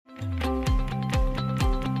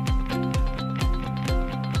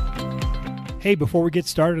Hey, before we get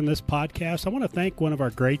started on this podcast, I want to thank one of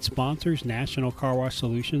our great sponsors, National Car Wash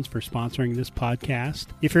Solutions, for sponsoring this podcast.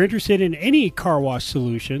 If you're interested in any car wash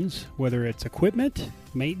solutions, whether it's equipment,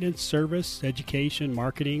 maintenance, service, education,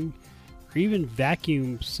 marketing, or even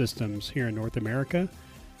vacuum systems here in North America,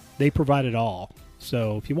 they provide it all.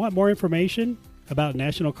 So if you want more information about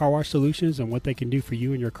National Car Wash Solutions and what they can do for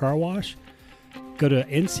you and your car wash, go to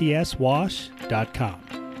ncswash.com.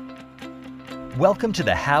 Welcome to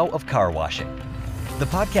the How of Car Washing, the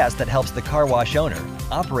podcast that helps the car wash owner,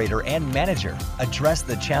 operator, and manager address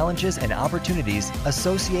the challenges and opportunities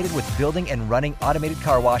associated with building and running automated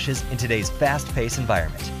car washes in today's fast-paced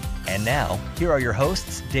environment. And now, here are your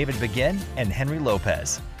hosts, David Begin and Henry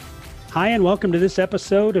Lopez. Hi, and welcome to this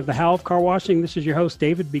episode of the How of Car Washing. This is your host,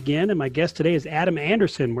 David Begin, and my guest today is Adam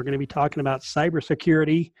Anderson. We're going to be talking about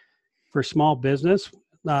cybersecurity for small business.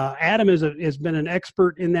 Adam has been an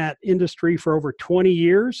expert in that industry for over 20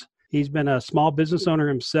 years. He's been a small business owner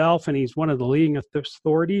himself, and he's one of the leading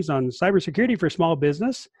authorities on cybersecurity for small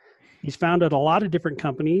business. He's founded a lot of different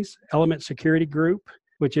companies, Element Security Group,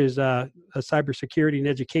 which is a cybersecurity and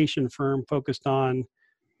education firm focused on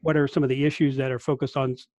what are some of the issues that are focused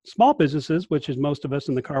on small businesses, which is most of us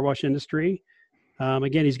in the car wash industry.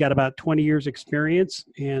 Again, he's got about 20 years experience,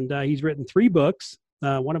 and he's written 3 books.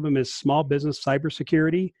 One of them is Small Business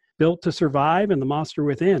Cybersecurity, Built to Survive, and The Monster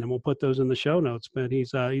Within, and we'll put those in the show notes. But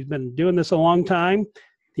he's been doing this a long time.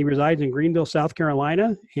 He resides in Greenville, South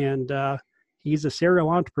Carolina, and he's a serial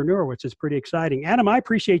entrepreneur, which is pretty exciting. Adam, I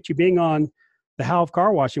appreciate you being on the How of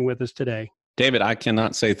Car Washing with us today. David, I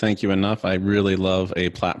cannot say thank you enough. I really love a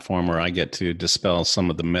platform where I get to dispel some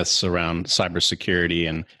of the myths around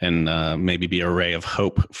cybersecurity and maybe be a ray of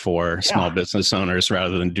hope for small business owners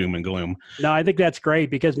rather than doom and gloom. No, I think that's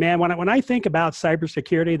great because, man, when I think about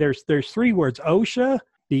cybersecurity, there's 3 words: OSHA,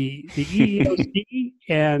 the EEOC,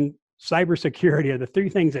 and cybersecurity are the 3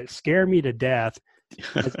 things that scare me to death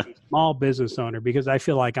as a small business owner, because I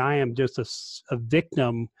feel like I am just a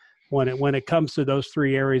victim when it comes to those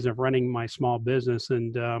 3 areas of running my small business.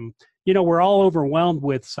 And, we're all overwhelmed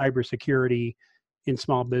with cybersecurity in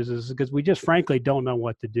small businesses because we just frankly don't know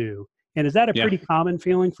what to do. And is that a pretty common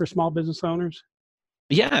feeling for small business owners?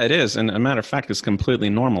 Yeah, it is. And a matter of fact, it's completely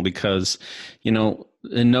normal because, in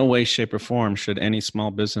no way, shape, or form should any small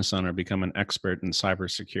business owner become an expert in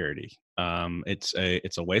cybersecurity. It's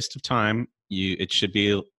a waste of time. It should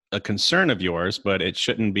be a concern of yours, but it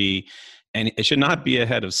shouldn't be. And it should not be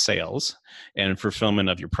ahead of sales and fulfillment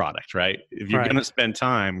of your product, right? If you're going to spend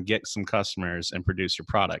time, get some customers and produce your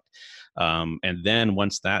product. And then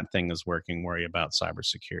once that thing is working, worry about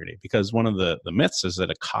cybersecurity. Because one of the myths is that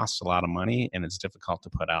it costs a lot of money and it's difficult to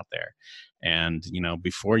put out there. And,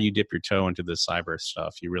 before you dip your toe into the cyber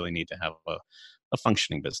stuff, you really need to have a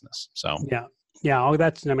functioning business. So Yeah. Oh,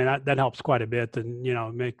 that helps quite a bit. And,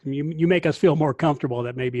 you make us feel more comfortable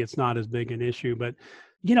that maybe it's not as big an issue. But,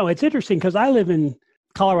 it's interesting because I live in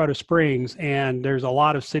Colorado Springs, and there's a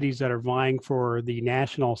lot of cities that are vying for the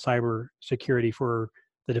national cyber security for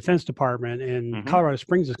the Defense Department. And Colorado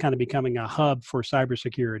Springs is kind of becoming a hub for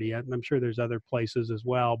cybersecurity. I'm sure there's other places as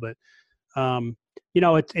well, but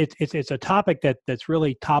it's a topic that's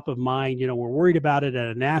really top of mind. We're worried about it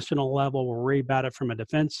at a national level. We're worried about it from a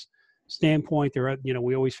defense standpoint.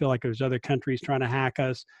 We always feel like there's other countries trying to hack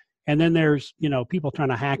us. And then there's, people trying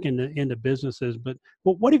to hack into businesses. But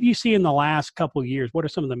what have you seen in the last couple of years? What are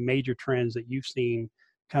some of the major trends that you've seen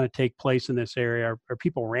kind of take place in this area? Are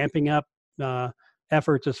people ramping up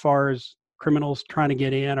efforts as far as criminals trying to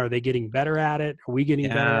get in? Are they getting better at it? Are we getting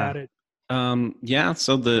better at it?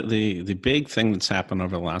 So the big thing that's happened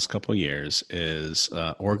over the last couple of years is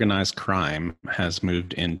organized crime has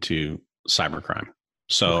moved into cybercrime.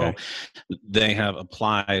 So they have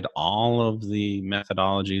applied all of the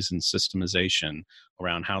methodologies and systemization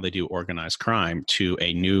around how they do organized crime to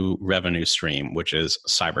a new revenue stream, which is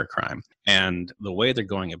cybercrime. And the way they're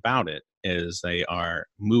going about it is they are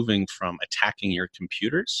moving from attacking your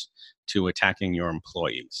computers to attacking your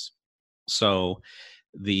employees. So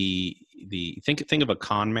think of a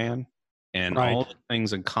con man. And all the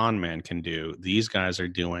things a con man can do, these guys are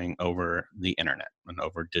doing over the internet and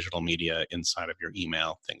over digital media inside of your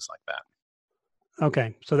email, things like that.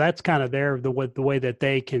 Okay. So that's kind of the way that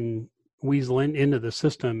they can weasel into the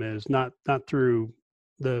system is not through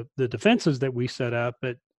the defenses that we set up,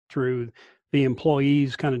 but through the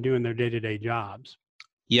employees kind of doing their day-to-day jobs.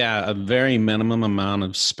 Yeah, a very minimum amount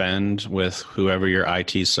of spend with whoever your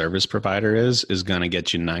IT service provider is going to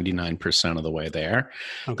get you 99% of the way there.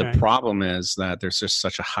 Okay. The problem is that there's just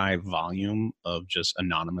such a high volume of just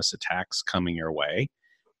anonymous attacks coming your way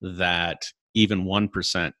that even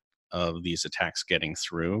 1% of these attacks getting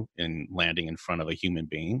through and landing in front of a human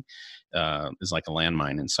being is like a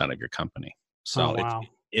landmine inside of your company. Oh, So wow.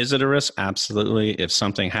 is it a risk? Absolutely. If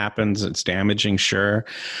something happens, it's damaging, sure.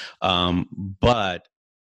 But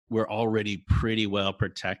we're already pretty well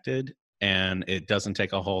protected, and it doesn't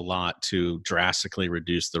take a whole lot to drastically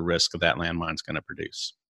reduce the risk that landmine's going to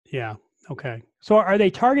produce. Yeah. Okay. So are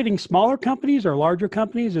they targeting smaller companies or larger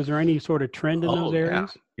companies? Is there any sort of trend in those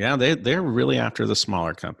areas? Yeah. They're really after the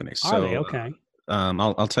smaller companies. Are they? Okay.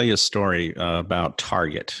 I'll tell you a story about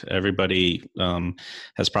Target. Everybody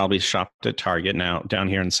has probably shopped at Target. Now, down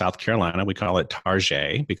here in South Carolina, we call it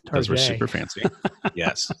Target because we're Target. super fancy.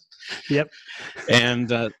 Yes. Yep.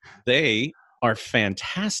 And they are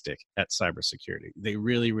fantastic at cybersecurity. They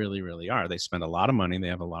really, really, really are. They spend a lot of money. They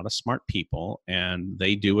have a lot of smart people, and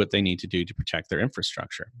they do what they need to do to protect their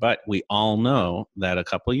infrastructure. But we all know that a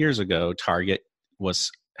couple of years ago, Target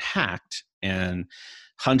was hacked, and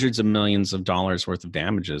hundreds of millions of dollars worth of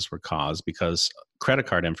damages were caused because credit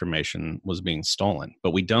card information was being stolen.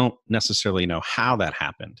 But we don't necessarily know how that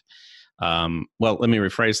happened. Well, let me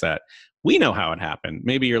rephrase that. We know how it happened.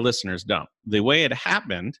 Maybe your listeners don't. The way it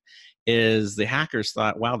happened is the hackers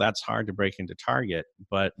thought, wow, that's hard to break into Target,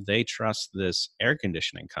 but they trust this air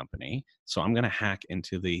conditioning company. So I'm going to hack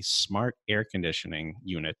into the smart air conditioning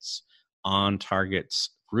units on Target's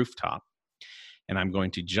rooftop. And I'm going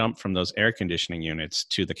to jump from those air conditioning units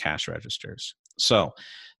to the cash registers. So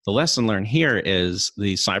the lesson learned here is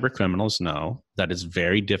the cyber criminals know that it's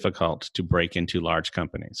very difficult to break into large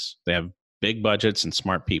companies. They have big budgets and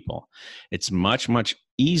smart people. It's much, much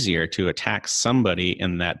easier to attack somebody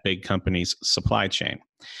in that big company's supply chain.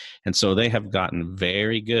 And so they have gotten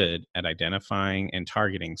very good at identifying and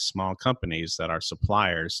targeting small companies that are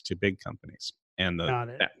suppliers to big companies. And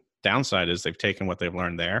the downside is they've taken what they've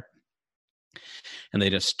learned there and they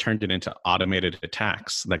just turned it into automated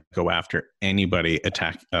attacks that go after anybody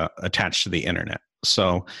attached to the internet.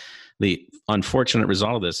 So the unfortunate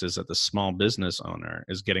result of this is that the small business owner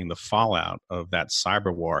is getting the fallout of that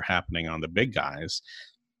cyber war happening on the big guys.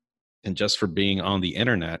 And just for being on the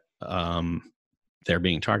internet, they're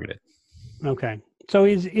being targeted. Okay. So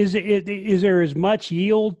is there as much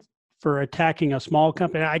yield for attacking a small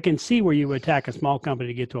company? I can see where you would attack a small company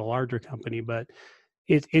to get to a larger company, but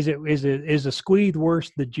is the squeeze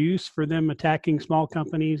worse the juice for them attacking small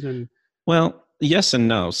companies? And well, yes and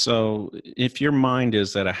no. So if your mind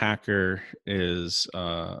is that a hacker is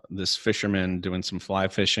this fisherman doing some fly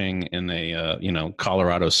fishing in a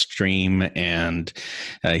Colorado stream, and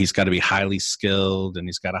he's got to be highly skilled, and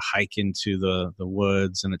he's got to hike into the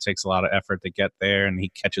woods, and it takes a lot of effort to get there, and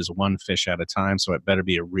he catches one fish at a time, so it better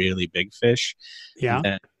be a really big fish. Yeah.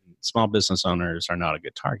 And small business owners are not a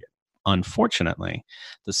good target. Unfortunately,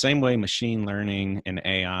 the same way machine learning and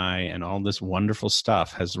AI and all this wonderful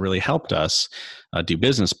stuff has really helped us do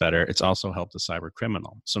business better, it's also helped the cyber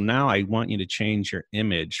criminal. So now I want you to change your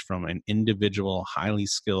image from an individual, highly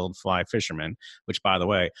skilled fly fisherman, which, by the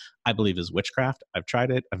way, I believe is witchcraft. I've tried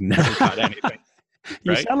it. I've never caught anything.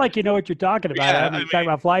 You sound like you know what you're talking about. Yeah, I mean, talking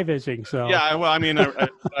about fly fishing. So yeah, well, I mean,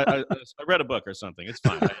 I read a book or something. It's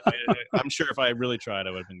fine. I'm sure if I really tried, I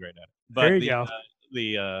would have been great at it. But there you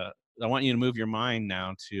go. I want you to move your mind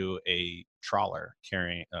now to a trawler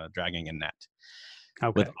dragging a net.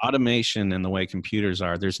 Okay. With automation and the way computers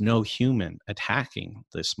are, there's no human attacking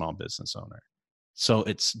the small business owner. So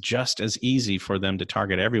it's just as easy for them to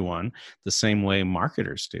target everyone the same way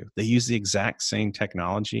marketers do. They use the exact same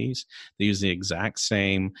technologies. They use the exact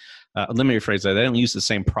same, let me rephrase that. They don't use the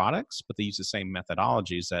same products, but they use the same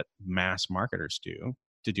methodologies that mass marketers do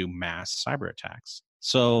to do mass cyber attacks.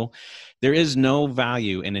 So there is no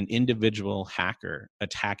value in an individual hacker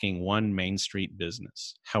attacking one Main Street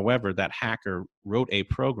business. However, that hacker wrote a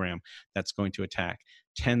program that's going to attack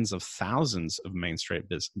tens of thousands of Main Street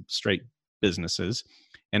businesses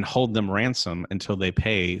and hold them ransom until they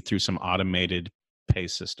pay through some automated pay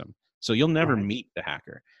system. So you'll never meet the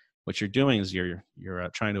hacker. What you're doing is you're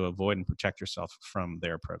trying to avoid and protect yourself from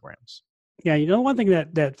their programs. Yeah, one thing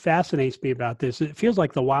that fascinates me about this, it feels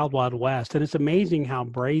like the wild, wild west, and it's amazing how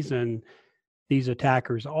brazen these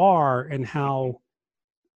attackers are and how,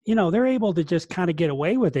 they're able to just kind of get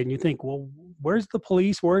away with it. And you think, well, where's the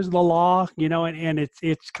police? Where's the law? And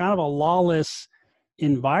it's kind of a lawless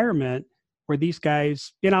environment where these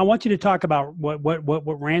guys, I want you to talk about what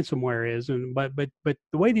ransomware is, but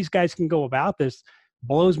the way these guys can go about this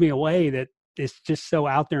blows me away that it's just so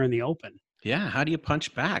out there in the open. Yeah. How do you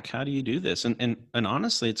punch back? How do you do this? And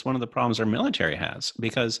honestly, it's one of the problems our military has,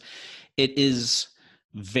 because it is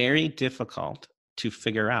very difficult to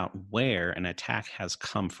figure out where an attack has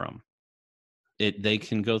come from. They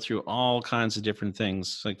can go through all kinds of different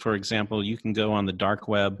things. Like, for example, you can go on the dark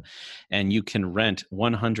web and you can rent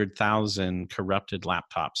 100,000 corrupted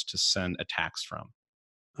laptops to send attacks from.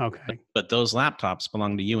 Okay. But those laptops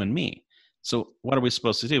belong to you and me. So what are we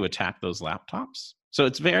supposed to do? Attack those laptops? So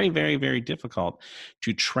it's very, very, very difficult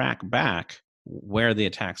to track back where the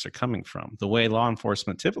attacks are coming from. The way law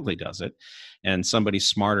enforcement typically does it, and somebody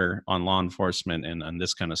smarter on law enforcement and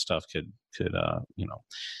this kind of stuff could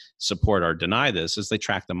support or deny this, is they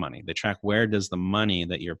track the money. They track, where does the money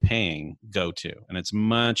that you're paying go to? And it's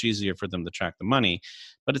much easier for them to track the money,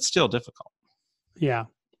 but it's still difficult. Yeah.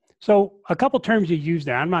 So a couple terms you use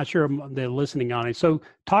there. I'm not sure the listening on it. So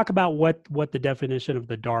talk about what the definition of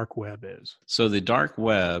the dark web is. So the dark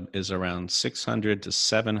web is around 600 to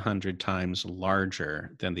 700 times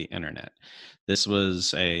larger than the internet. This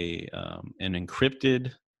was an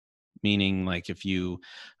encrypted, meaning like if you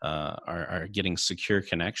are getting secure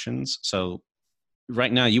connections. So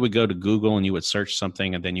right now you would go to Google and you would search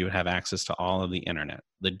something and then you would have access to all of the internet.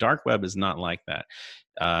 The dark web is not like that.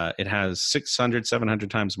 It has 600,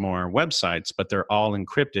 700 times more websites, but they're all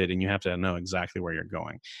encrypted and you have to know exactly where you're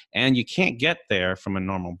going. And you can't get there from a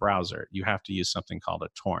normal browser. You have to use something called a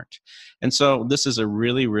torrent. And so this is a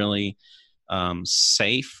really, really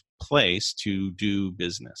safe place to do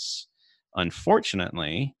business.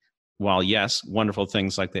 Unfortunately, while yes, wonderful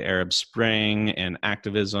things like the Arab Spring and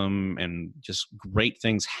activism and just great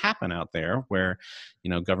things happen out there where,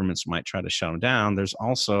 governments might try to shut them down, there's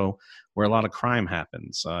also where a lot of crime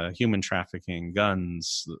happens, human trafficking,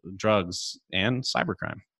 guns, drugs, and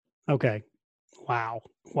cybercrime. Okay. Wow.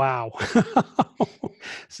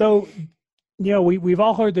 So, we've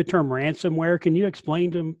all heard the term ransomware. Can you explain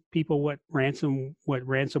to people what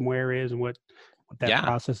ransomware is and what that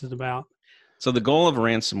process is about? So the goal of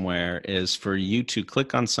ransomware is for you to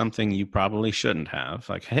click on something you probably shouldn't have.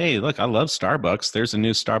 Like, hey, look, I love Starbucks. There's a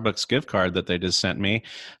new Starbucks gift card that they just sent me.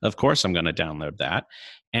 Of course, I'm going to download that.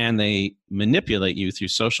 And they manipulate you through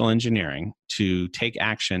social engineering to take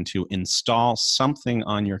action to install something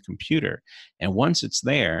on your computer. And once it's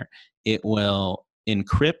there, it will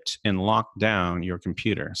encrypt and lock down your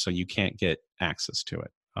computer so you can't get access to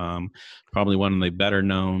it. Probably one of the better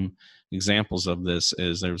known examples of this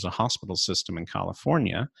is there was a hospital system in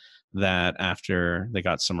California that after they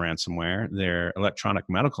got some ransomware, their electronic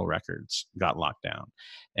medical records got locked down.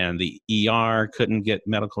 And the ER couldn't get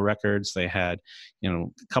medical records. They had, a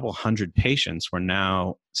couple hundred patients where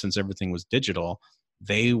now, since everything was digital,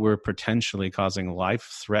 they were potentially causing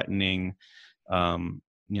life-threatening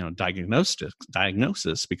diagnosis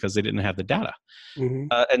because they didn't have the data. Mm-hmm.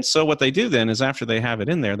 And so what they do then is after they have it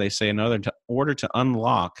in there, they say in order to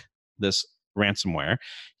unlock this ransomware,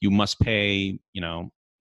 you must pay,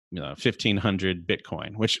 1,500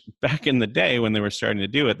 Bitcoin, which back in the day when they were starting to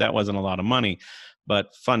do it, that wasn't a lot of money.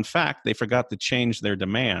 But fun fact, they forgot to change their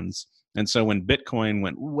demands. And so when Bitcoin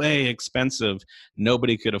went way expensive,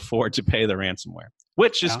 nobody could afford to pay the ransomware,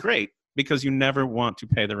 which is great because you never want to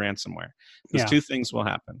pay the ransomware. Because two things will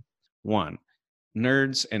happen. One,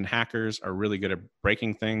 nerds and hackers are really good at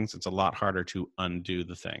breaking things. It's a lot harder to undo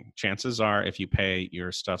the thing. Chances are, if you pay,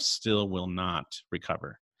 your stuff still will not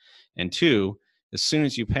recover. And two, as soon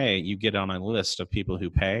as you pay, you get on a list of people who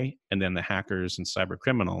pay, and then the hackers and cyber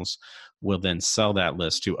criminals will then sell that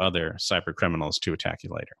list to other cyber criminals to attack you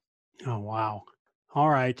later. Oh, wow. All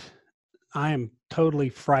right. I am totally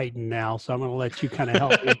frightened now, so I'm going to let you kind of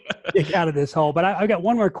help me get out of this hole. But I've got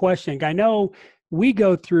one more question. I know we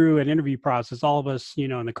go through an interview process. All of us,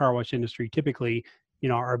 in the car wash industry, typically,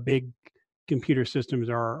 our big computer systems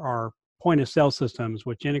are point of sale systems,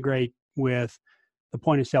 which integrate with the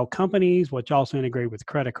point of sale companies, which also integrate with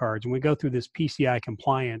credit cards. And we go through this PCI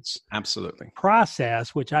compliance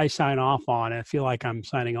process, which I sign off on. I feel like I'm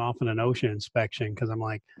signing off on an OSHA inspection because I'm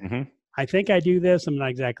like, I think I do this. I'm not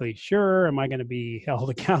exactly sure. Am I going to be held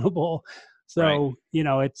accountable? So,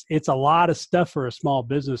 it's a lot of stuff for a small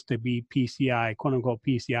business to be PCI, quote unquote,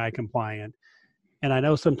 PCI compliant. And I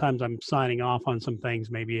know sometimes I'm signing off on some things,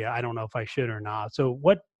 maybe I don't know if I should or not. So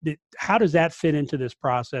how does that fit into this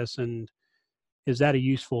process? And is that a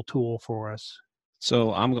useful tool for us?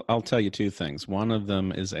 So I'll tell you two things. One of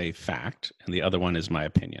them is a fact, and the other one is my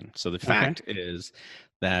opinion. So the fact is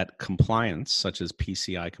that compliance, such as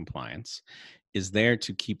PCI compliance, is there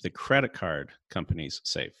to keep the credit card companies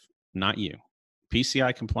safe, not you.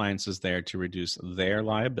 PCI compliance is there to reduce their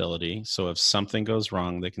liability. So if something goes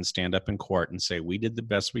wrong, they can stand up in court and say, we did the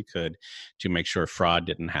best we could to make sure fraud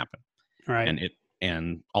didn't happen. Right.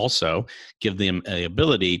 And also give them the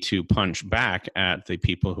ability to punch back at the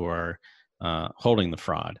people who are holding the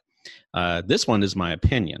fraud. This one is my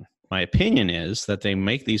opinion. My opinion is that they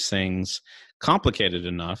make these things complicated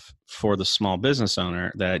enough for the small business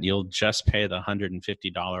owner that you'll just pay the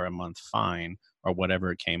 $150 a month fine or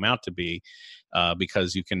whatever it came out to be,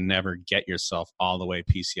 because you can never get yourself all the way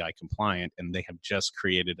PCI compliant, and they have just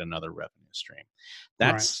created another revenue stream.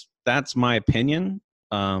 That's my opinion.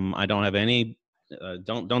 I don't have any.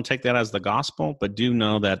 Don't take that as the gospel, but do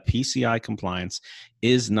know that PCI compliance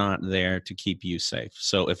is not there to keep you safe.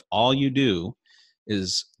 So if all you do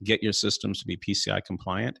is get your systems to be PCI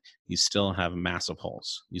compliant, you still have massive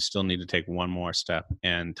holes. You still need to take one more step,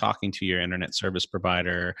 and talking to your internet service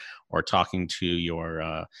provider or talking to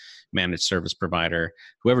your managed service provider,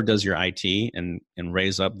 whoever does your IT, and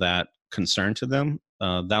raise up that concern to them,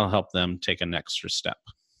 that'll help them take an extra step.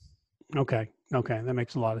 Okay. That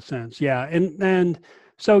makes a lot of sense. Yeah. And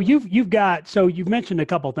so you've mentioned a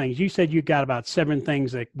couple of things. You said you've got about 7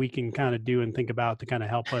 things that we can kind of do and think about to kind of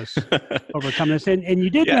help us overcome this. And you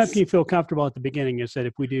did make me feel comfortable at the beginning. You said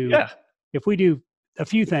if we do a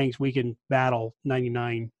few things, we can battle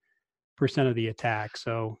 99% of the attack.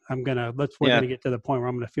 So we're going to get to the point where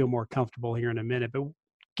I'm going to feel more comfortable here in a minute, but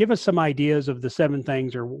give us some ideas of the 7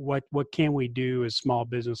 things, or what can we do as small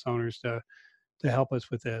business owners to help us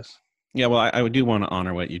with this? Yeah, well, I do want to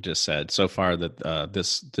honor what you just said. So far, that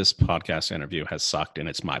this podcast interview has sucked, and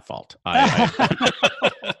it's my fault.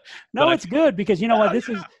 No, it's good, because you know what,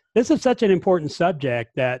 this is such an important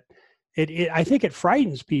subject that I think it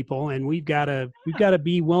frightens people, and we've got to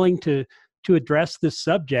be willing to address this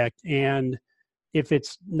subject. And if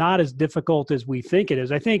it's not as difficult as we think it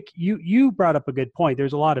is, I think you brought up a good point.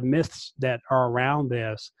 There's a lot of myths that are around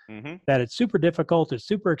this, that it's super difficult, it's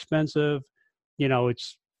super expensive.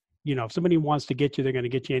 If somebody wants to get you, they're going to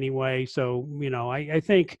get you anyway. So, I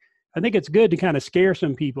think it's good to kind of scare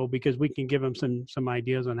some people, because we can give them some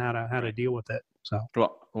ideas on how to deal with it. So,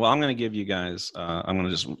 well, I'm going to give you guys, I'm going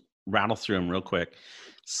to just rattle through them real quick.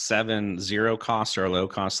 7 zero cost or low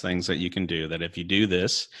cost things that you can do, that if you do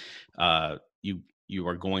this, you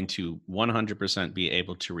are going to 100% be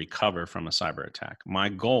able to recover from a cyber attack. My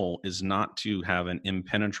goal is not to have an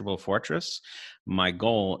impenetrable fortress. My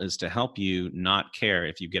goal is to help you not care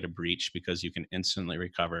if you get a breach, because you can instantly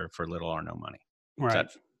recover for little or no money. Right.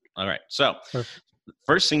 All right. So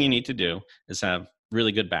first thing you need to do is have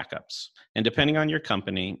really good backups. And depending on your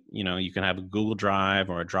company, you can have a Google Drive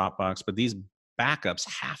or a Dropbox, but these backups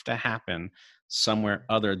have to happen somewhere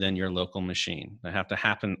other than your local machine. They have to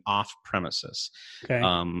happen off premises. Okay.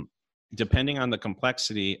 Depending on the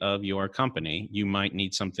complexity of your company, you might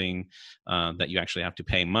need something that you actually have to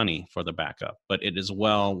pay money for the backup, but it is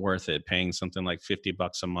well worth it, paying something like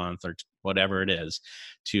 $50 a month or whatever it is,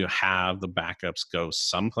 to have the backups go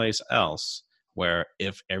someplace else where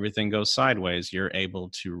if everything goes sideways, you're able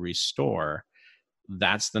to restore.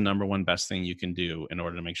 That's the number one best thing you can do in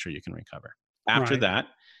order to make sure you can recover. After that,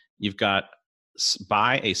 you've got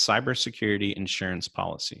buy a cybersecurity insurance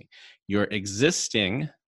policy. Your existing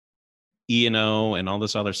E&O and all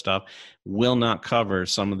this other stuff will not cover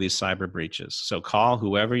some of these cyber breaches. So call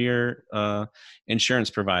whoever your insurance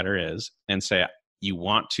provider is and say you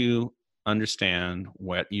want to understand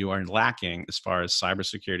what you are lacking as far as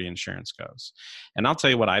cybersecurity insurance goes. And I'll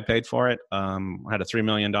tell you what I paid for it. I had a $3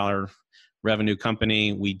 million revenue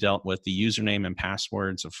company. We dealt with the username and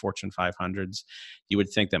passwords of Fortune 500s. You would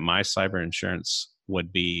think that my cyber insurance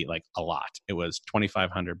would be like a lot. It was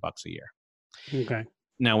 $2,500 a year. Okay.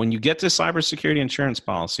 Now, when you get to cybersecurity insurance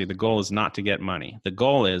policy, the goal is not to get money. The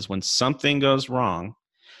goal is when something goes wrong,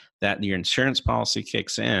 that your insurance policy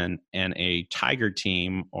kicks in and a tiger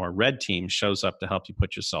team or red team shows up to help you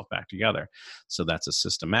put yourself back together. So that's a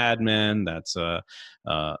system admin, that's a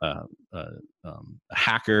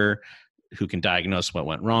hacker who can diagnose what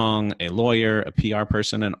went wrong, a lawyer, a PR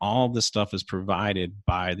person, and all this stuff is provided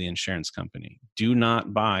by the insurance company. Do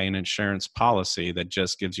not buy an insurance policy that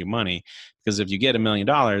just gives you money, because if you get $1 million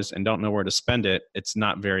and don't know where to spend it, it's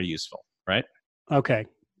not very useful, right? Okay.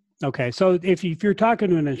 So if you're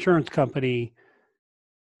talking to an insurance company,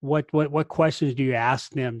 what questions do you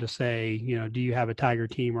ask them to say, do you have a tiger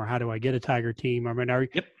team, or how do I get a tiger team? I mean,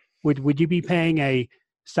 would you be paying a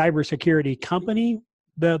cybersecurity company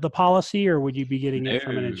the policy, or would you be getting it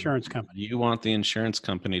from an insurance company? You want the insurance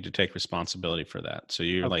company to take responsibility for that. So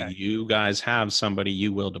you're like, you guys have somebody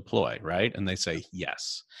you will deploy, right? And they say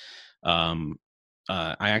yes.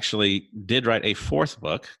 I actually did write a 4th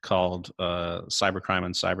book called Cybercrime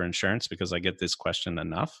and Cyber Insurance, because I get this question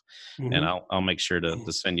enough, and I'll make sure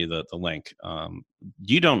to send you the link.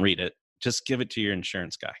 You don't read it, just give it to your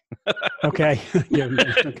insurance guy. Okay. Yeah,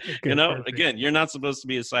 okay, good, perfect. Again, you're not supposed to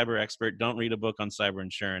be a cyber expert. Don't read a book on cyber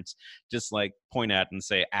insurance. Just like point at and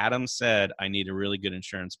say, Adam said, I need a really good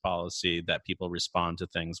insurance policy that people respond to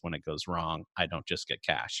things when it goes wrong. I don't just get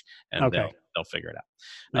cash, and Okay. they'll figure it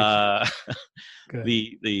Makes out. Good.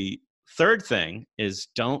 The third thing is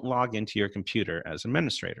don't log into your computer as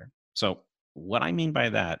administrator. So what I mean by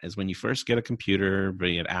that is when you first get a computer,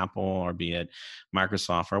 be it Apple or be it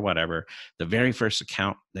Microsoft or whatever, the very first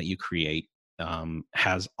account that you create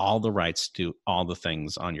has all the rights to do all the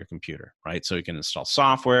things on your computer, right? So you can install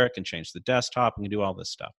software, it can change the desktop, and you do all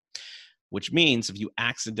this stuff. Which means if you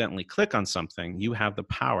accidentally click on something, you have the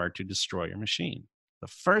power to destroy your machine. The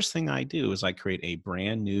first thing I do is I create a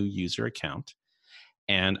brand new user account,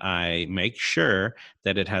 and I make sure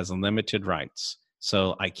that it has limited rights.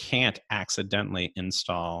 So I can't accidentally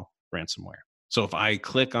install ransomware. So if I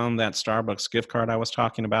click on that Starbucks gift card I was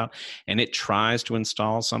talking about and it tries to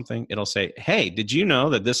install something, it'll say, hey, did you know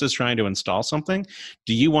that this is trying to install something?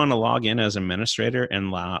 Do you want to log in as administrator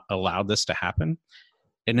and allow this to happen?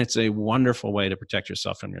 And it's a wonderful way to protect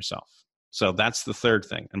yourself from yourself. So that's the third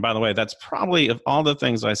thing. And by the way, that's probably, of all the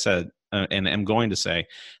things I said and am going to say,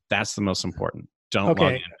 that's the most important. Don't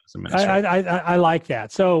log in as administrator. I like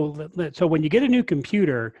that. So when you get a new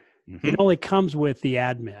computer, it only comes with the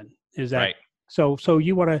admin. Is that right? So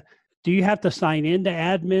you want to? Do you have to sign into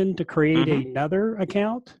admin to create another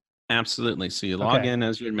account? Absolutely. So you log in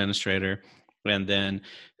as your administrator, and then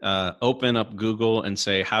open up Google and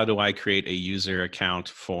say, how do I create a user account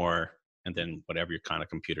for, and then whatever your kind of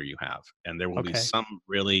computer you have. And there will be some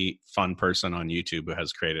really fun person on YouTube who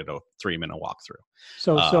has created a 3-minute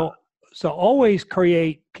walkthrough. So always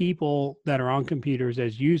create people that are on computers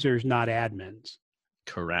as users, not admins.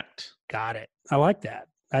 Correct. Got it. I like that.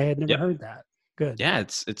 I had never heard that. Good. Yeah,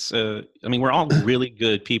 it's I mean, we're all really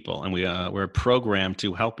good people, and we're programmed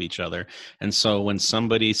to help each other. And so when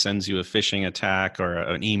somebody sends you a phishing attack or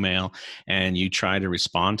an email and you try to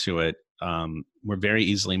respond to it, we're very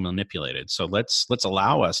easily manipulated. So let's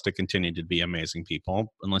allow us to continue to be amazing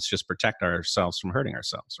people, and let's just protect ourselves from hurting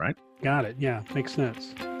ourselves, right? Got it. Yeah, makes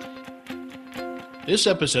sense. This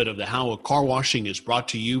episode of The How of Car Washing is brought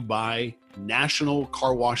to you by National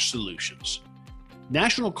Car Wash Solutions.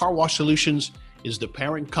 National Car Wash Solutions is the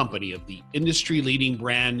parent company of the industry-leading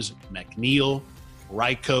brands McNeil,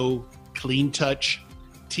 Ryco, Clean Touch,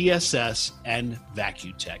 TSS, and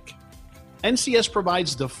VacuTech. NCS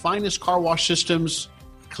provides the finest car wash systems,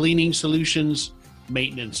 cleaning solutions,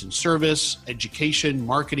 maintenance and service, education,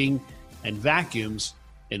 marketing, and vacuums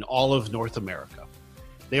in all of North America.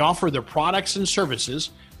 They offer their products and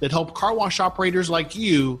services that help car wash operators like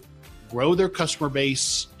you grow their customer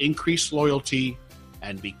base, increase loyalty,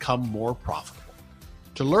 and become more profitable.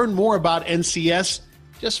 To learn more about NCS,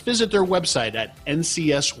 just visit their website at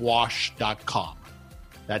ncswash.com.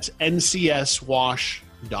 That's ncswash.com.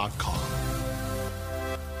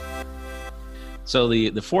 So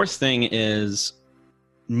the fourth thing is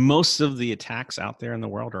most of the attacks out there in the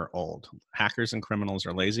world are old. Hackers and criminals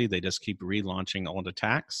are lazy. They just keep relaunching old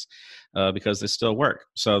attacks because they still work.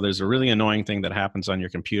 So there's a really annoying thing that happens on your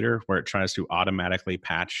computer where it tries to automatically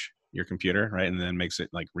patch your computer, right? And then makes it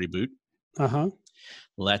like reboot.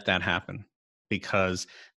 Let that happen because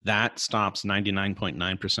that stops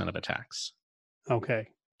 99.9% of attacks. Okay.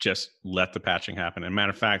 Just let the patching happen. And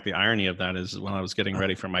matter of fact, the irony of that is when I was getting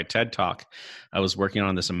ready for my TED Talk, I was working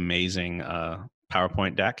on this amazing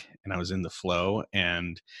PowerPoint deck, and I was in the flow,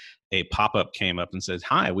 and a pop-up came up and said,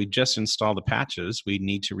 hi, we just installed the patches. We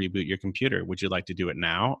need to reboot your computer. Would you like to do it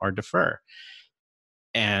now or defer?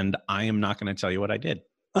 And I am not going to tell you what I did.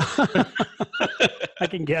 I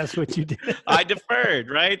can guess what you did. I deferred,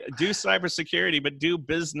 right? Do cybersecurity, but do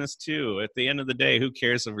business too. At the end of the day, who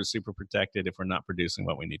cares if we're super protected if we're not producing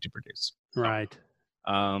what we need to produce? Right.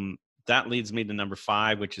 That leads me to number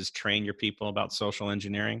 5, which is train your people about social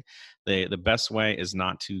engineering. The best way is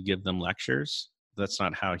not to give them lectures. That's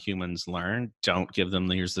not how humans learn. Don't give them,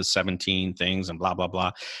 here's the 17 things and blah, blah,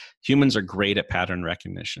 blah. Humans are great at pattern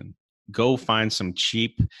recognition. Go find some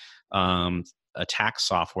cheap attack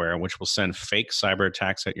software, which will send fake cyber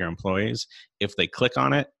attacks at your employees. If they click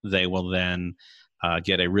on it, they will then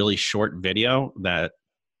get a really short video that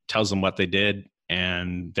tells them what they did.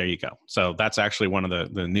 And there you go. So that's actually one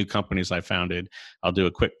of the new companies I founded. I'll do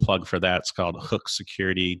a quick plug for that. It's called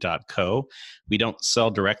hooksecurity.co. We don't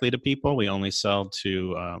sell directly to people. We only sell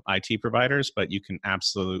to IT providers, but you can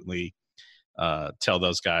absolutely tell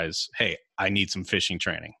those guys, hey, I need some phishing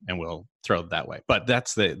training, and we'll throw it that way. But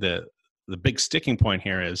that's the big sticking point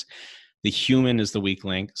here is the human is the weak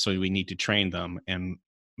link. So we need to train them. And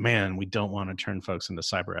man, we don't want to turn folks into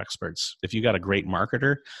cyber experts. If you got a great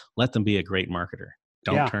marketer, let them be a great marketer.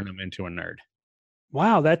 Don't turn them into a nerd.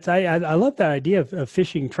 Wow, I love that idea of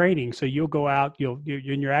phishing training. So you'll go out,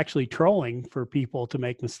 you're actually trolling for people to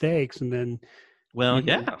make mistakes, and then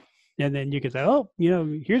and then you can say, oh,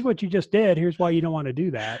 here's what you just did. Here's why you don't want to do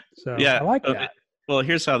that. So I like that. Well,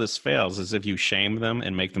 here's how this fails: is if you shame them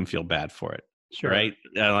and make them feel bad for it. Sure. Right?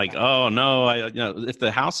 Like, oh no, if the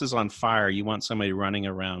house is on fire, you want somebody running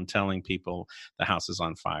around telling people the house is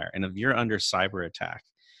on fire. And if you're under cyber attack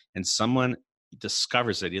and someone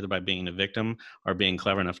discovers it either by being a victim or being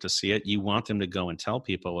clever enough to see it, you want them to go and tell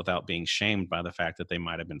people without being shamed by the fact that they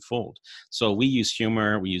might have been fooled. So we use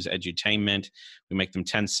humor, we use edutainment, we make them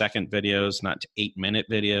 10-second videos, not 8-minute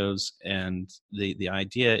videos. And the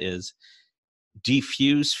idea is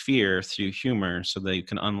defuse fear through humor so that you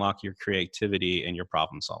can unlock your creativity and your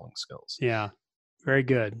problem solving skills. Yeah, very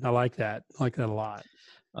good. I like that. I like that a lot.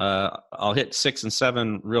 I'll hit 6 and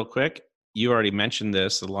 7 real quick. You already mentioned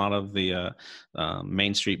this. A lot of the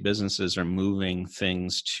Main Street businesses are moving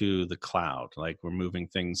things to the cloud. Like we're moving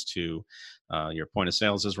things to your point of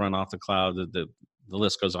sales is run off the cloud. The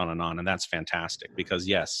list goes on, and that's fantastic because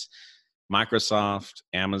yes, Microsoft,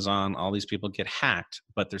 Amazon, all these people get hacked,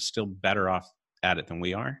 but they're still better off at it than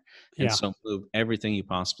we are. And so move everything you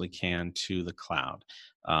possibly can to the cloud.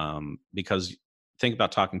 Because think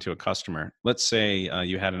about talking to a customer. Let's say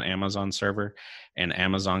you had an Amazon server and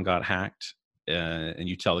Amazon got hacked, and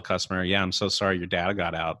you tell the customer, yeah, I'm so sorry your data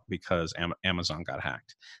got out because Amazon got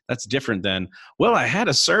hacked. That's different than, well, I had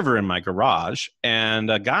a server in my garage and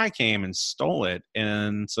a guy came and stole it,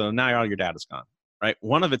 and so now all your data's gone, right?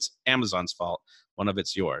 One of it's Amazon's fault, one of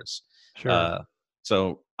it's yours. Sure.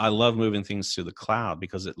 So I love moving things to the cloud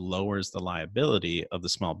because it lowers the liability of the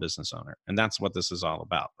small business owner. And that's what this is all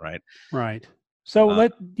about, right? Right. So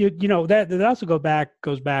that also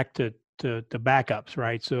goes back to backups,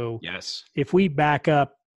 right? So yes, if we back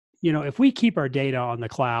up, if we keep our data on the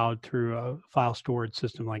cloud through a file storage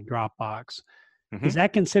system like Dropbox, is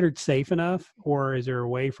that considered safe enough, or is there a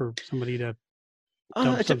way for somebody to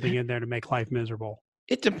dump something in there to make life miserable?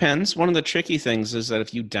 It depends. One of the tricky things is that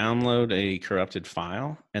if you download a corrupted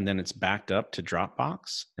file and then it's backed up to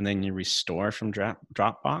Dropbox and then you restore from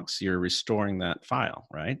Dropbox, you're restoring that file,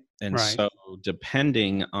 right? And so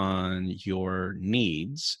depending on your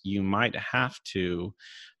needs, you might have to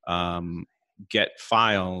get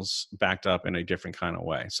files backed up in a different kind of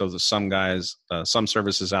way. So some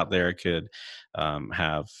services out there could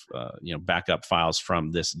have backup files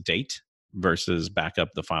from this date versus back up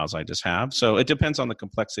the files I just have. So it depends on the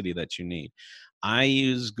complexity that you need. I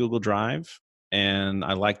use Google Drive, and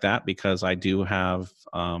I like that because I do have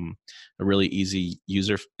a really easy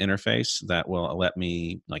user interface that will let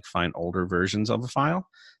me find older versions of a file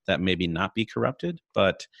that maybe not be corrupted.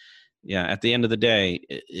 But yeah, at the end of the day,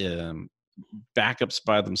 backups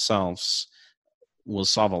by themselves will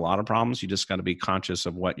solve a lot of problems. You just got to be conscious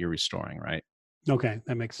of what you're restoring, right? Okay,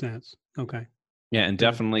 that makes sense. Okay. Yeah, and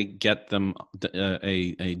definitely get them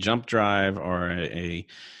a jump drive or a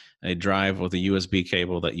drive with a USB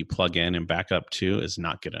cable that you plug in and back up to is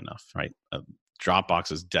not good enough, right?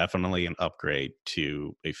 Dropbox is definitely an upgrade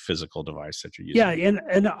to a physical device that you're using. Yeah,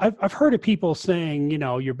 and I've heard of people saying,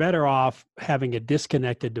 you're better off having a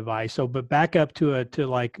disconnected device. So, but back up to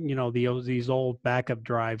these old backup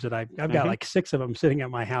drives that I've got like 6 of them sitting at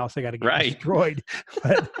my house. I got to get destroyed,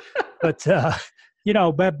 but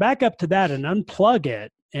back up to that and unplug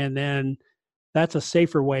it, and then that's a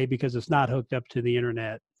safer way because it's not hooked up to the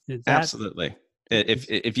internet. Absolutely.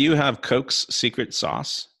 If you have Coke's secret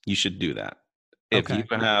sauce, you should do that. If you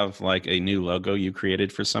have a new logo you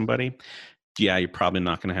created for somebody, yeah, you're probably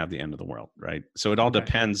not going to have the end of the world, right? So it all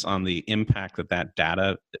depends on the impact that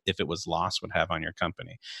data, if it was lost, would have on your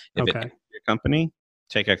company. If it your company,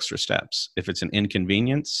 take extra steps. If it's an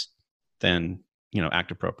inconvenience, then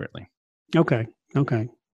act appropriately. Okay.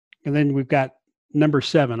 And then we've got number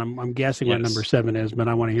 7. I'm guessing what number 7 is, but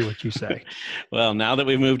I want to hear what you say. Well, now that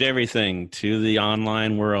we've moved everything to the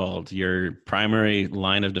online world, your primary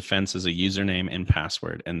line of defense is a username and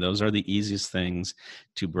password. And those are the easiest things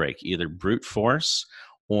to break, either brute force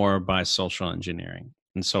or by social engineering.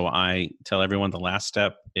 And so I tell everyone the last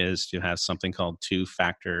step is to have something called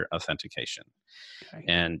 2-factor authentication. Okay.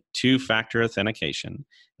 And 2-factor authentication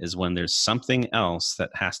is when there's something else that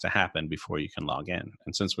has to happen before you can log in.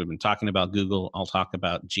 And since we've been talking about Google, I'll talk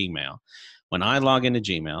about Gmail. When I log into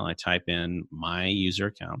Gmail, I type in my user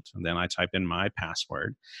account, and then I type in my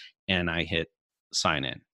password, and I hit sign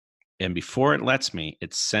in. And before it lets me,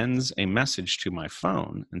 it sends a message to my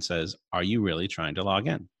phone and says, are you really trying to log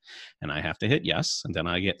in? And I have to hit yes, and then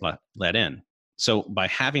I get let in. So by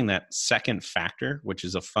having that second factor, which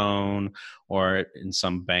is a phone, or in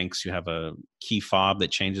some banks, you have a key fob that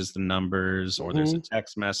changes the numbers, or there's a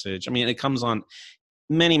text message. I mean, it comes on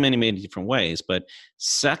many, many, many different ways. But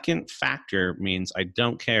second factor means I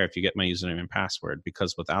don't care if you get my username and password,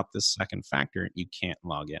 because without this second factor, you can't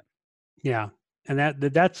log in. Yeah. And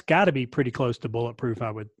that's got to be pretty close to bulletproof, I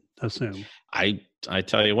would assume. I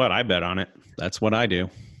tell you what, I bet on it. That's what I do.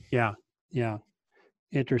 Yeah. Yeah.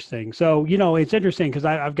 Interesting. So, it's interesting because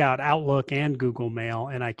I've got Outlook and Google Mail,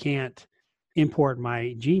 and I can't import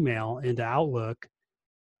my Gmail into Outlook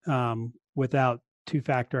without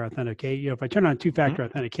two-factor authentication. If I turn on two-factor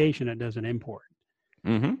authentication, it doesn't import.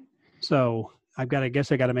 So I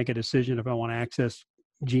guess I got to make a decision if I want to access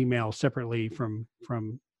Gmail separately from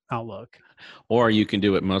Outlook. Or you can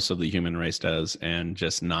do what most of the human race does and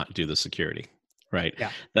just not do the security. Right.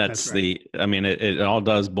 Yeah, that's right. It all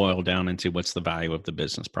does boil down into what's the value of the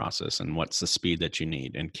business process and what's the speed that you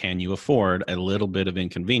need. And can you afford a little bit of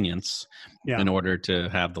inconvenience in order to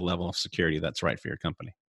have the level of security that's right for your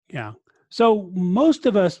company? Yeah. So most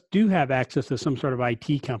of us do have access to some sort of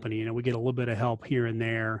IT company. We get a little bit of help here and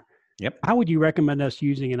there. Yep. How would you recommend us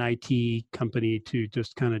using an IT company to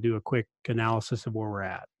just kind of do a quick analysis of where we're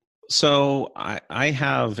at? So I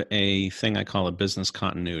have a thing I call a business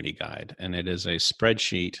continuity guide, and it is a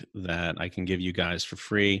spreadsheet that I can give you guys for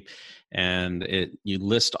free. And you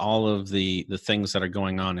list all of the things that are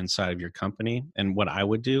going on inside of your company. And what I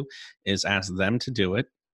would do is ask them to do it,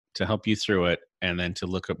 to help you through it, and then to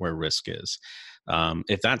look at where risk is.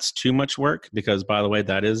 If that's too much work, because by the way,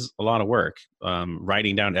 that is a lot of work,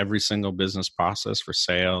 writing down every single business process for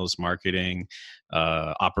sales, marketing,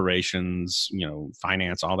 operations,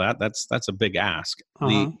 finance, all that, that's a big ask.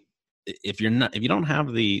 If you don't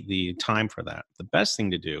have the time for that, the best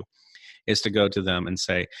thing to do is to go to them and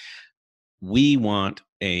say, we want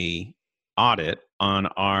a audit on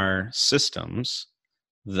our systems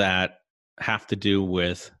that have to do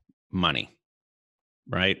with money,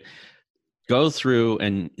 right? Go through,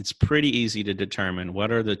 and it's pretty easy to determine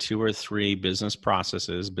what are the 2 or 3 business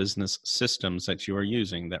processes, business systems that you are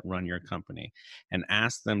using that run your company, and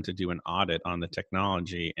ask them to do an audit on the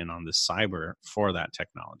technology and on the cyber for that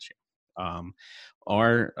technology,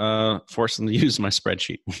 or force them to use my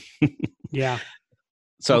spreadsheet. Yeah.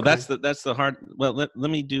 So okay. that's the hard. Well, let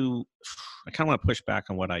me do. I kind of want to push back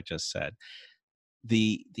on what I just said.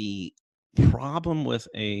 The problem with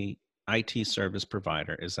a IT service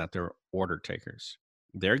provider is that they're order takers.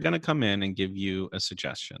 They're going to come in and give you a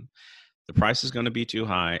suggestion. The price is going to be too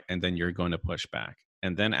high, and then you're going to push back.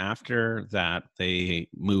 And then after that, they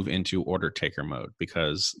move into order taker mode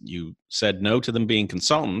because you said no to them being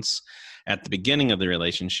consultants at the beginning of the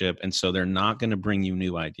relationship, and so they're not going to bring you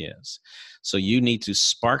new ideas. So you need to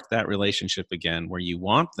spark that relationship again where you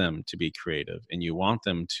want them to be creative and you want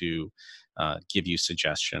them to give you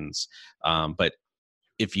suggestions. But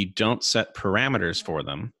if you don't set parameters for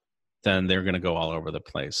them, then they're going to go all over the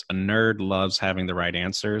place. A nerd loves having the right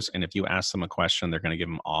answers, and if you ask them a question, they're going to give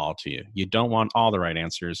them all to you. You don't want all the right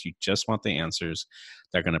answers. You just want the answers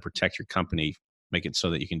that are going to protect your company, make it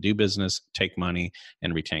so that you can do business, take money,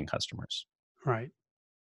 and retain customers. Right.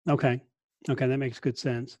 Okay, that makes good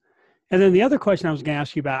sense. And then the other question I was going to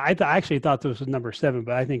ask you about, I actually thought this was number 7,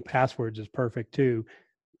 but I think passwords is perfect too.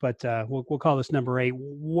 But we'll call this number 8.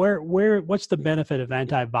 What's the benefit of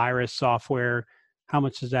antivirus software? How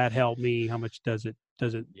much does that help me? How much does it?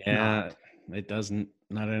 Yeah, it doesn't.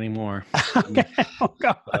 Not anymore. Okay. Oh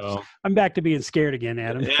gosh. So, I'm back to being scared again,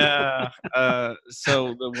 Adam. Yeah.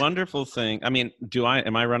 So the wonderful thing. I mean,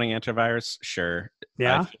 am I running antivirus? Sure.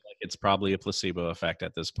 Yeah. I feel like it's probably a placebo effect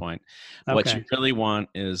at this point. Okay. What you really want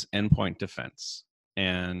is endpoint defense,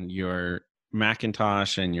 and your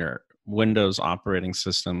Macintosh and your Windows operating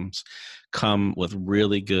systems come with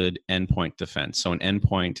really good endpoint defense. So an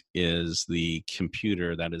endpoint is the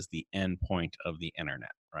computer that is the endpoint of the internet,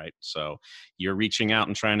 right? So you're reaching out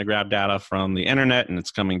and trying to grab data from the internet, and it's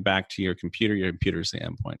coming back to your computer. Your computer's the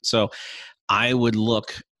endpoint. So I would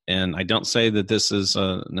look, and I don't say that this is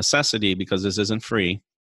a necessity because this isn't free,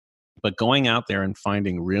 but going out there and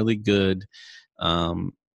finding really good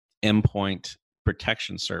endpoint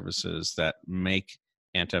protection services that make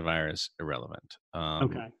antivirus irrelevant.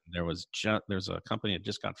 Okay. There's a company that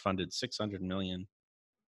just got funded $600 million.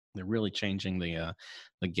 They're really changing the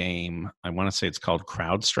game. I want to say it's called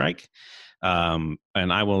CrowdStrike, and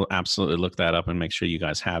I will absolutely look that up and make sure you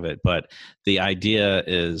guys have it. But the idea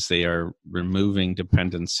is they are removing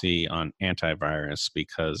dependency on antivirus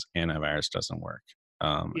because antivirus doesn't work.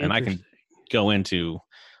 And I can go into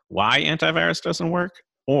why antivirus doesn't work.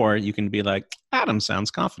 Or you can be like, Adam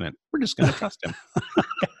sounds confident. We're just going to trust him.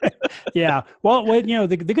 Yeah. Well,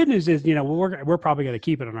 the good news is, we're probably going to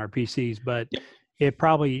keep it on our PCs, but Yep. it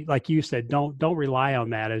probably, like you said, don't rely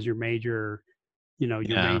on that as your major, your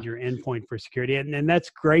Yeah. major endpoint for security. And that's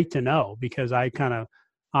great to know, because I kind of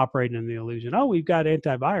operate in the illusion, oh, we've got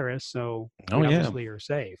antivirus, so we obviously are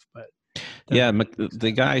safe. But yeah,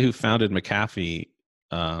 the guy who founded McAfee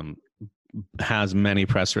has many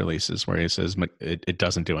press releases where he says it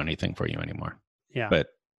doesn't do anything for you anymore. Yeah.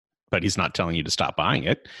 But he's not telling you to stop buying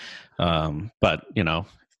it. But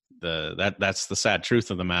that's the sad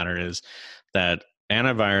truth of the matter, is that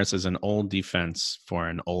antivirus is an old defense for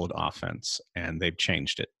an old offense, and they've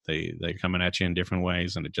changed it. They're coming at you in different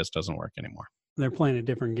ways, and it just doesn't work anymore. They're playing a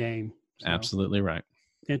different game. So. Absolutely right.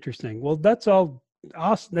 Interesting. Well, that's all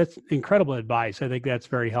awesome. That's incredible advice. I think that's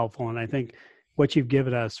very helpful. And I think what you've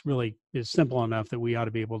given us really is simple enough that we ought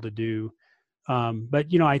to be able to do. But,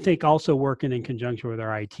 I think also working in conjunction with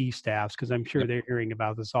our IT staffs, because I'm sure they're hearing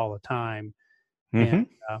about this all the time. Mm-hmm.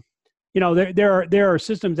 And, there are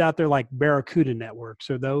systems out there like Barracuda networks.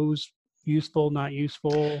 Are those useful, not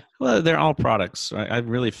useful? Well, they're all products. I've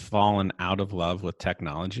really fallen out of love with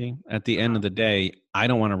technology. At the end of the day, I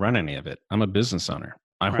don't want to run any of it. I'm a business owner.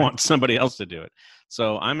 I want somebody else to do it.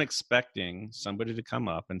 So I'm expecting somebody to come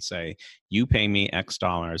up and say, you pay me X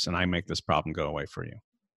dollars and I make this problem go away for you.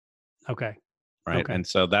 Okay. Right. Okay. And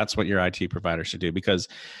so that's what your IT provider should do, because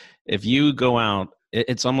if you go out,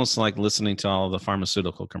 it's almost like listening to all the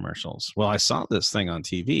pharmaceutical commercials. Well, I saw this thing on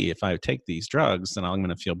TV. If I take these drugs, then I'm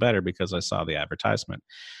going to feel better because I saw the advertisement.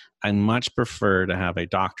 I much prefer to have a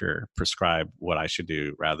doctor prescribe what I should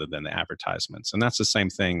do rather than the advertisements. And that's the same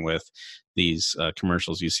thing with these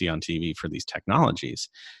commercials you see on TV for these technologies.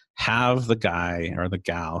 Have the guy or the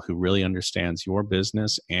gal who really understands your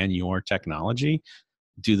business and your technology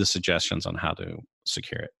do the suggestions on how to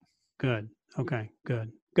secure it. Good. Okay,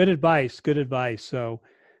 good. Good advice. Good advice. So,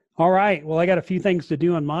 all right. Well, I got a few things to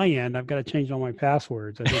do on my end. I've got to change all my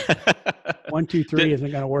passwords. I think 1, 2, 3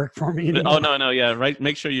 isn't going to work for me anymore. Oh, no. Yeah. Right.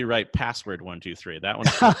 Make sure you write password 1, 2, 3. That one.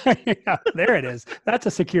 Yeah, there it is. That's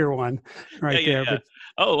a secure one right there. Yeah.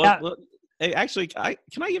 But, well, hey, actually, can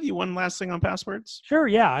I give you one last thing on passwords? Sure.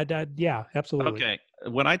 Yeah. Yeah, absolutely. Okay.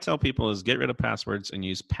 What I tell people is get rid of passwords and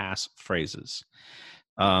use pass phrases.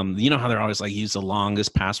 You know how they're always like, use the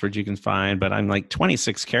longest password you can find, but I'm like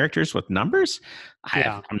 26 characters with numbers.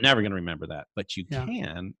 I'm never going to remember that, but you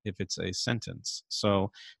can if it's a sentence.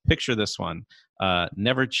 So picture this one,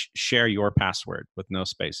 never share your password with no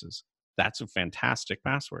spaces. That's a fantastic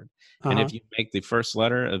password. And if you make the first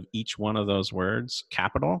letter of each one of those words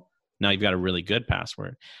capital, now you've got a really good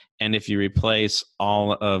password. And if you replace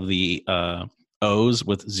all of the O's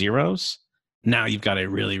with zeros, now you've got a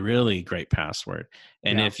really, really great password.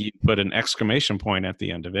 And if you put an exclamation point at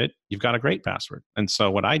the end of it, you've got a great password. And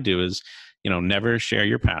so what I do is, never share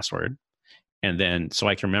your password. And then so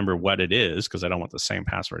I can remember what it is, because I don't want the same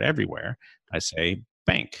password everywhere. I say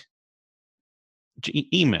bank.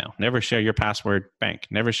 Email. Never share your password. Bank.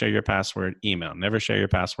 Never share your password. Email. Never share your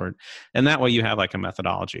password. And that way you have like a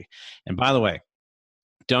methodology. And by the way,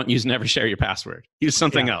 don't use never share your password. Use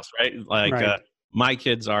something else, right? Like my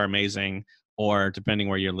kids are amazing. Or depending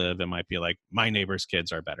where you live, it might be like, my neighbor's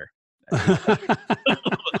kids are better.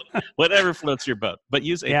 Whatever floats your boat. But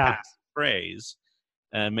use a pass phrase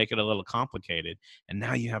and make it a little complicated. And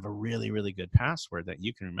now you have a really, really good password that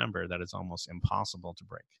you can remember that is almost impossible to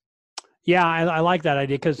break. Yeah, I like that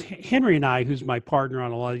idea, because Henry and I, who's my partner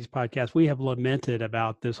on a lot of these podcasts, we have lamented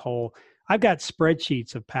about this whole, I've got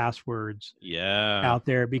spreadsheets of passwords out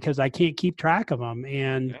there because I can't keep track of them.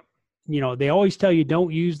 And they always tell you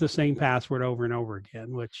don't use the same password over and over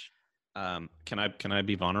again, which can I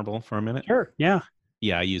be vulnerable for a minute? Sure. Yeah.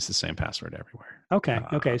 Yeah, I use the same password everywhere.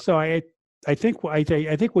 Okay. So I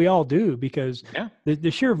think we all do, because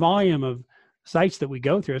the sheer volume of sites that we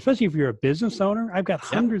go through, especially if you're a business owner, I've got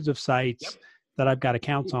hundreds of sites that I've got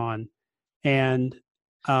accounts on, and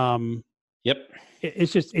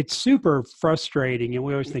it's super frustrating. And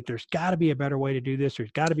we always think there's got to be a better way to do this.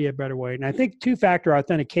 There's got to be a better way. And I think two-factor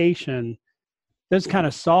authentication does kind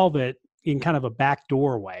of solve it in kind of a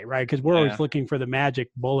backdoor way, right? Because we're always looking for the magic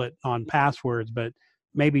bullet on passwords, but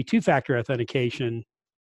maybe two-factor authentication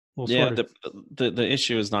will sort of... The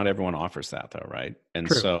issue is not everyone offers that though, right? And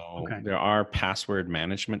so there are password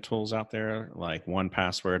management tools out there like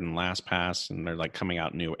 1Password and LastPass, and they're like coming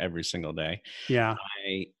out new every single day. Yeah.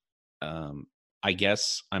 I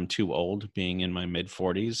guess I'm too old, being in my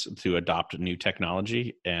mid-40s, to adopt new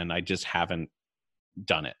technology, and I just haven't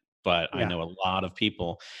done it. But I know a lot of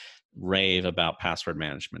people rave about password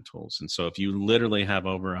management tools. And so if you literally have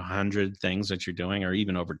over 100 things that you're doing, or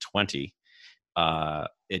even over 20,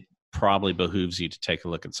 it probably behooves you to take a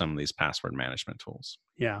look at some of these password management tools.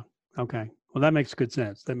 Yeah. Okay. Well, that makes good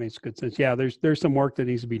sense. Yeah. There's some work that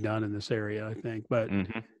needs to be done in this area, I think, but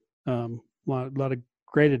a lot of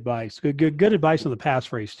great advice. Good advice on the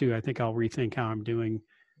passphrase too. I think I'll rethink how I'm doing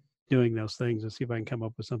those things and see if I can come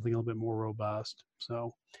up with something a little bit more robust.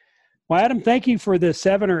 So, well, Adam, thank you for the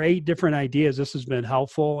 7 or 8 different ideas. This has been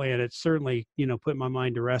helpful, and it's certainly, put my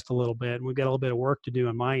mind to rest a little bit. And we've got a little bit of work to do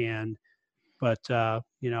on my end, but,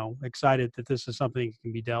 excited that this is something that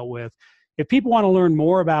can be dealt with. If people want to learn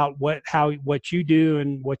more about what you do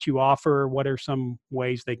and what you offer, what are some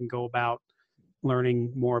ways they can go about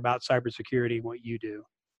learning more about cybersecurity and what you do?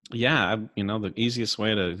 Yeah, the easiest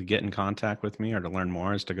way to get in contact with me or to learn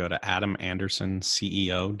more is to go to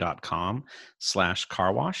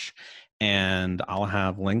adamandersonceo.com/carwash. And I'll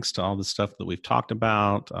have links to all the stuff that we've talked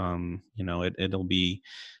about.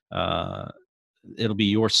 It'll be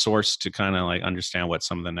your source to kind of like understand what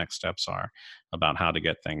some of the next steps are about how to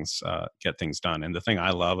get things done. And the thing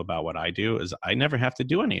I love about what I do is I never have to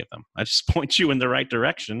do any of them. I just point you in the right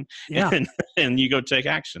direction, and you go take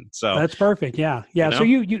action. So that's perfect. Yeah. So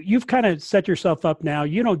you've kind of set yourself up now.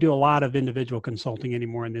 You don't do a lot of individual consulting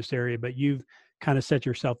anymore in this area, but you've kind of set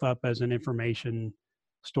yourself up as an information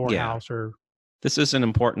storehouse. This is an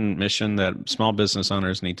important mission that small business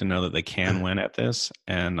owners need to know that they can win at this.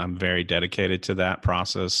 And I'm very dedicated to that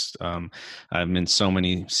process. I'm in so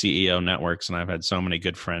many CEO networks, and I've had so many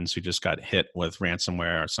good friends who just got hit with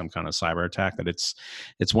ransomware or some kind of cyber attack that it's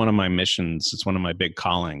one of my missions. It's one of my big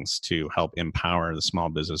callings to help empower the small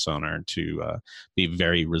business owner to be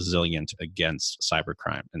very resilient against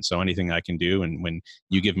cybercrime. And so anything I can do, and when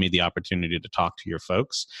you give me the opportunity to talk to your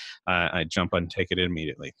folks, I jump on and take it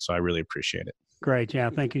immediately. So I really appreciate it. Great. Yeah.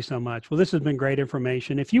 Thank you so much. Well, this has been great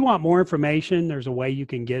information. If you want more information, there's a way you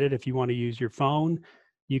can get it. If you want to use your phone,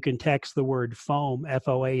 you can text the word FOAM,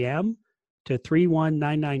 FOAM, to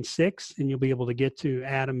 31996, and you'll be able to get to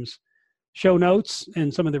Adam's show notes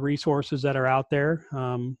and some of the resources that are out there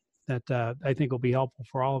that I think will be helpful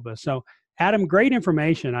for all of us. So, Adam, great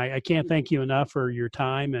information. I can't thank you enough for your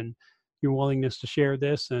time and your willingness to share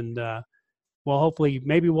this. And well, hopefully,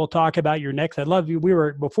 maybe we'll talk about your next.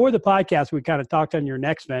 Before the podcast, we kind of talked on your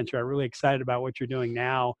next venture. I'm really excited about what you're doing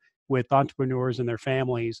now with entrepreneurs and their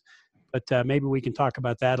families, but maybe we can talk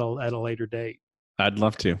about that at a later date. I'd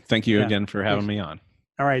love to. Thank you again for having me on.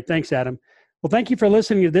 All right. Thanks, Adam. Well, thank you for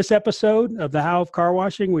listening to this episode of The How of Car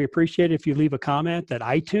Washing. We appreciate it if you leave a comment at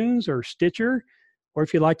iTunes or Stitcher, or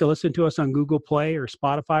if you'd like to listen to us on Google Play or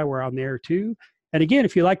Spotify, we're on there too. And again,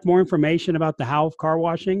 if you'd like more information about The How of Car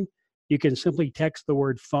Washing, you can simply text the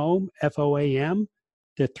word FOAM, FOAM,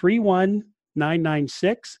 to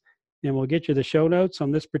 31996, and we'll get you the show notes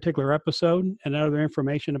on this particular episode and other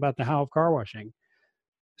information about the How of Car Washing.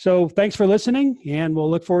 So thanks for listening, and we'll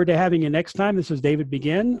look forward to having you next time. This is David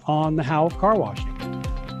Begin on the How of Car Washing.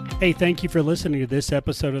 Hey, thank you for listening to this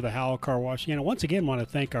episode of the How of Car Washing. And I once again want to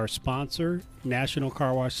thank our sponsor, National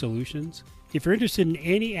Car Wash Solutions. If you're interested in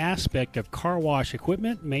any aspect of car wash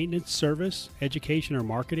equipment, maintenance, service, education, or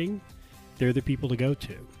marketing, they're the people to go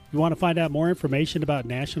to. If you want to find out more information about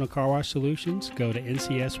National Car Wash Solutions, go to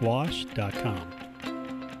ncswash.com.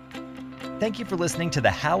 Thank you for listening to The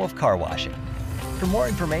How of Car Washing. For more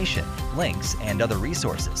information, links, and other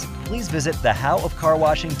resources, please visit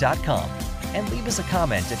thehowofcarwashing.com and leave us a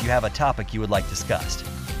comment if you have a topic you would like discussed.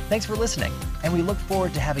 Thanks for listening, and we look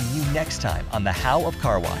forward to having you next time on The How of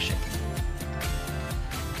Car Washing.